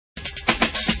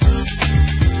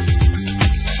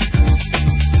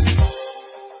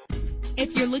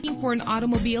you're looking for an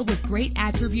automobile with great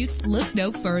attributes, look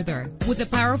no further. With a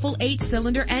powerful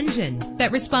 8-cylinder engine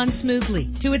that responds smoothly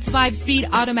to its 5-speed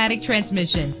automatic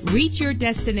transmission, reach your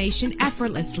destination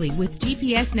effortlessly with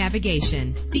GPS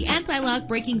navigation. The anti-lock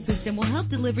braking system will help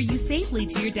deliver you safely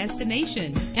to your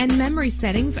destination. And memory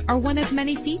settings are one of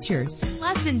many features.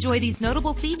 Plus, enjoy these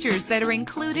notable features that are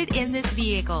included in this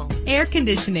vehicle: air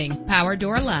conditioning, power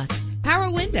door locks,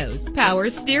 power windows, power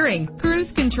steering,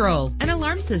 cruise control, an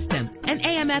alarm system, an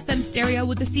AM/FM stereo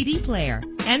with a CD player.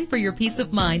 And for your peace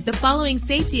of mind, the following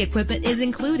safety equipment is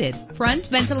included: front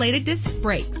ventilated disc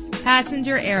brakes,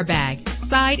 passenger airbag,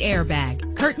 side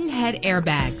airbag, curtain head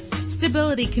airbags,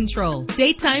 stability control,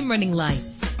 daytime running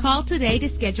lights. Call today to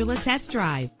schedule a test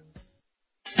drive.